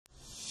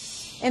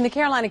In the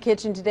Carolina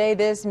kitchen today,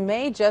 this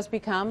may just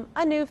become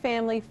a new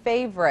family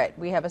favorite.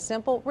 We have a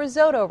simple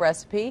risotto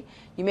recipe.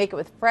 You make it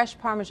with fresh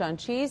Parmesan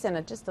cheese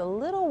and just a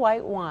little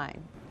white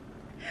wine.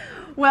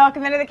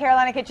 Welcome into the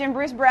Carolina kitchen.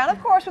 Bruce Brown,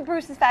 of course, with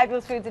Bruce's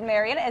Fabulous Foods in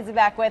Marion, is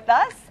back with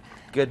us.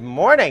 Good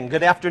morning,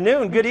 good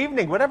afternoon, good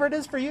evening, whatever it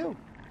is for you.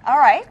 All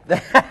right.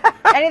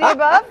 Any of the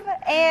above?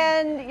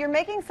 And you're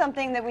making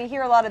something that we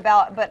hear a lot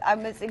about, but I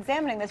was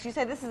examining this. You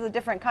say this is a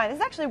different kind. This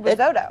is actually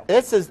risotto.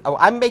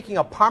 I'm making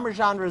a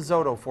Parmesan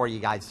risotto for you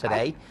guys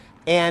today.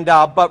 And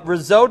but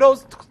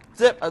risottos,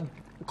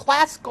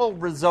 classical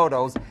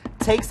risottos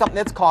take something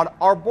that's called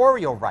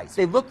arborio rice.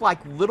 They look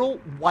like little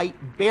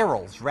white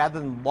barrels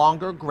rather than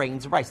longer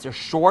grains of rice. They're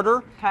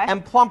shorter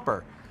and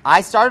plumper.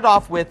 I started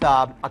off with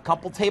a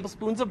couple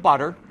tablespoons of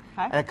butter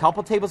and a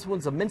couple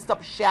tablespoons of minced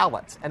up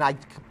shallots. And I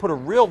put a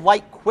real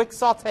light, quick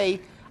saute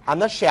on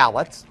the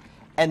shallots.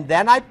 And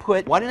then I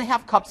put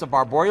 1.5 cups of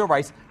arborio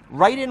rice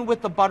right in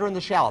with the butter and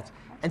the shallots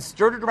and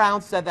stirred it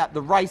around so that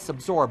the rice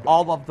absorbed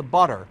all of the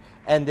butter.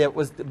 And it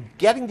was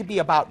getting to be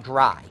about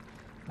dry.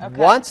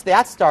 Once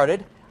that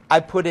started, I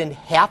put in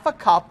 1/2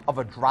 cup of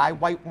a dry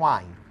white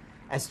wine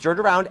and stirred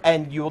around.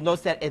 And you will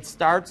notice that it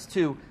starts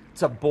to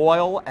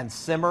boil and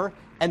simmer.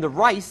 And the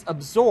rice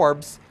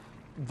absorbs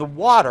the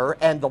water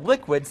and the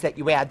liquids that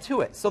you add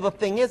to it. So the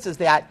thing is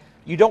that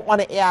you don't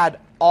want to add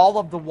all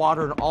of the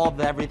water and all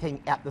of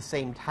everything at the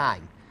same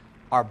time.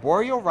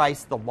 Arborio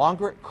rice, the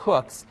longer it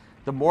cooks,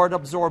 the more it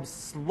absorbs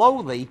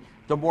slowly,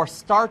 the more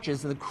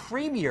starches and the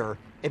creamier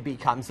it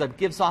becomes. So it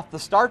gives off the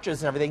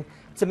starches and everything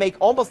to make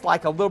almost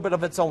like a little bit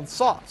of its own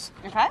sauce.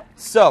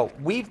 So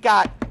we've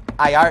got,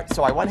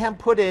 so I went ahead and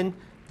put in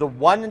the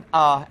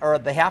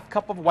 1/2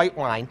 cup of white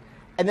wine,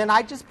 and then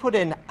I just put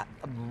in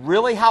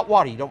really hot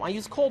water. You don't want to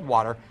use cold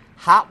water.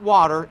 Hot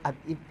water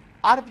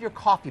out of your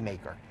coffee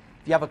maker.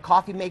 If you have a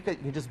coffee maker,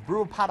 you just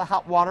brew a pot of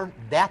hot water.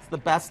 That's the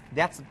best.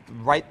 That's the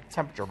right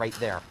temperature right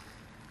there.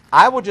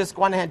 I will just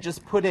go ahead and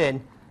just put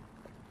in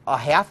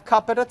 1/2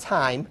 cup at a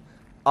time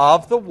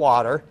of the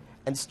water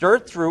and stir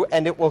it through,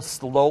 and it will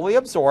slowly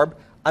absorb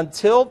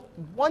until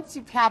once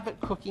you have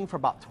it cooking for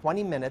about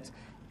 20 minutes,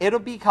 it'll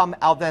become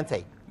al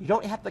dente. You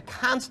don't have to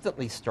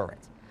constantly stir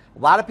it. A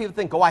lot of people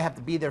think, oh, I have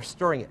to be there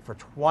stirring it for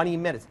 20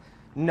 minutes.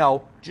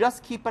 No,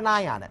 just keep an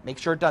eye on it. Make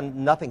sure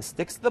nothing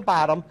sticks to the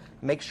bottom.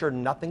 Make sure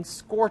nothing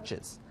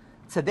scorches.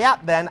 To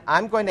that, then,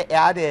 I'm going to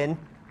add in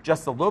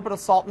just a little bit of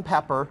salt and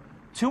pepper,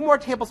 2 more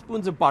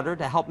tablespoons of butter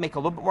to help make a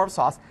little bit more of a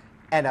sauce,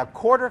 and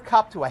 1/4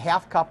 cup to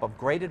 1/2 cup of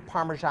grated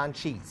Parmesan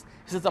cheese.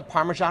 This is a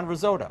Parmesan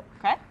risotto.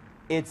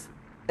 It's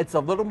a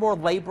little more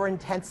labor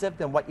intensive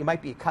than what you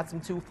might be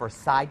accustomed to for a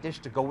side dish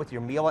to go with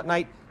your meal at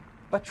night.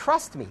 But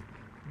trust me,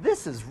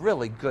 this is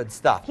really good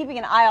stuff. Keeping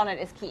an eye on it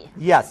is key.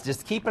 Yes,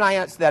 just keep an eye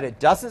on it so that it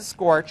doesn't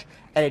scorch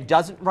and it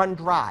doesn't run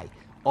dry.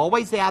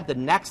 Always add the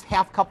next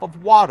 1/2 cup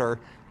of water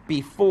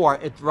before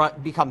it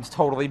becomes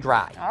totally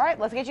dry. All right,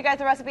 let's get you guys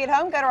the recipe at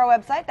home. Go to our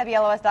website,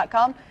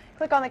 WLOS.com.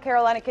 Click on the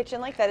Carolina Kitchen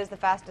link. That is the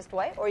fastest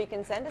way. Or you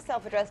can send a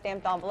self-addressed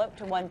stamped envelope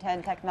to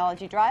 110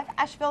 Technology Drive,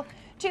 Asheville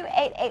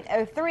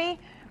 28803.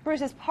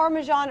 Bruce's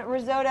Parmesan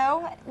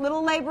risotto,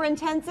 little labor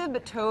intensive,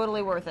 but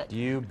totally worth it.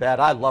 You bet.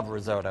 I love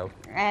risotto.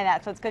 And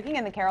that's what's cooking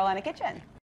in the Carolina Kitchen.